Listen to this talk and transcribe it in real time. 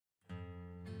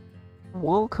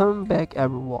Welcome back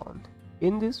everyone.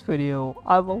 In this video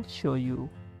I will show you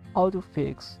how to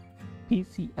fix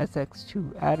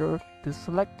Pcsx2 error the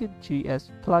selected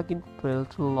GS plugin failed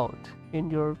to load in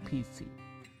your PC.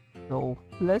 So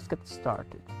let's get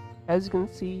started. As you can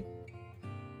see,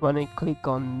 when I click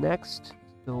on next,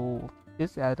 so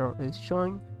this error is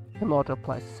showing cannot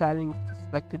apply settings, the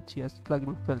selected GS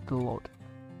plugin failed to load.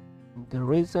 The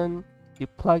reason, the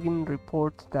plugin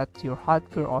reports that your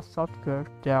hardware or software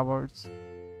drivers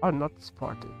are not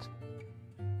supported.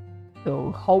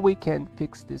 So how we can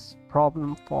fix this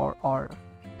problem for our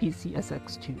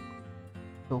Pcsx2?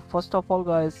 So first of all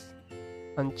guys,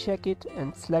 uncheck it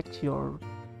and select your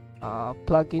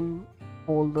plugin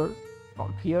folder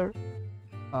from here,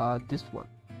 this one.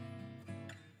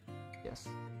 Yes,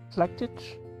 select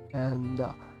it and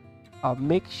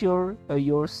make sure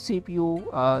your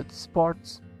CPU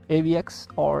supports AVX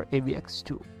or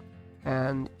AVX2,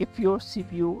 and if your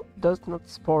CPU does not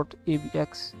support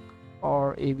AVX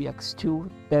or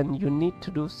AVX2, then you need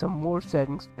to do some more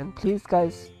settings. And please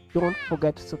guys, don't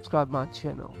forget to subscribe my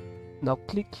channel. Now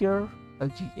click here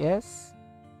GS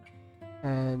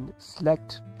and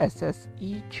select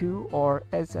SSE2 or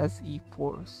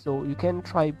SSE4, so you can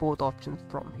try both options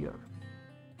from here.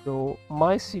 So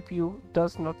my CPU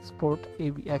does not support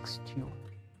AVX2,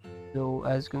 so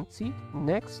as you can see,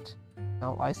 next.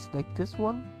 Now I select this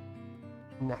one,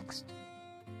 next.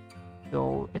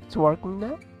 So it's working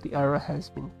now, the error has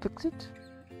been fixed.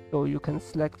 So you can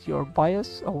select your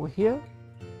BIOS over here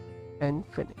and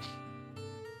finish.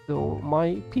 So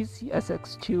my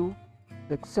Pcsx2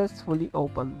 successfully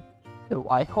opened. So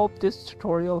I hope this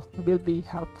tutorial will be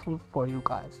helpful for you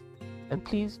guys, and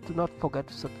please do not forget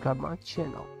to subscribe my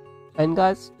channel. And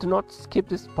guys, do not skip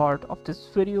this part of this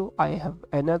video. I have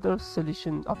another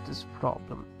solution of this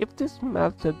problem. If this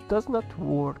method does not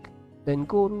work, then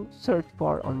go to search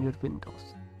bar on your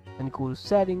Windows and go to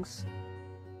settings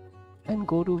and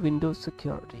go to Windows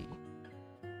security.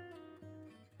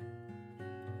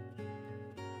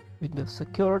 Windows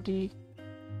security,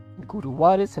 and go to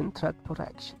virus and threat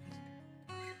protection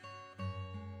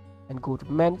and go to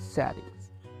manage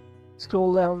settings.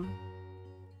 Scroll down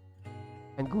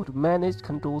and go to manage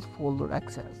controls folder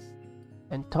access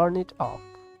and turn it off.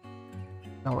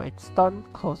 Now it's done,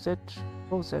 close it.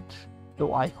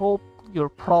 So I hope your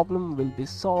problem will be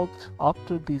solved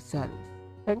after these settings.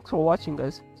 Thanks for watching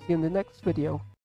guys, see you in the next video.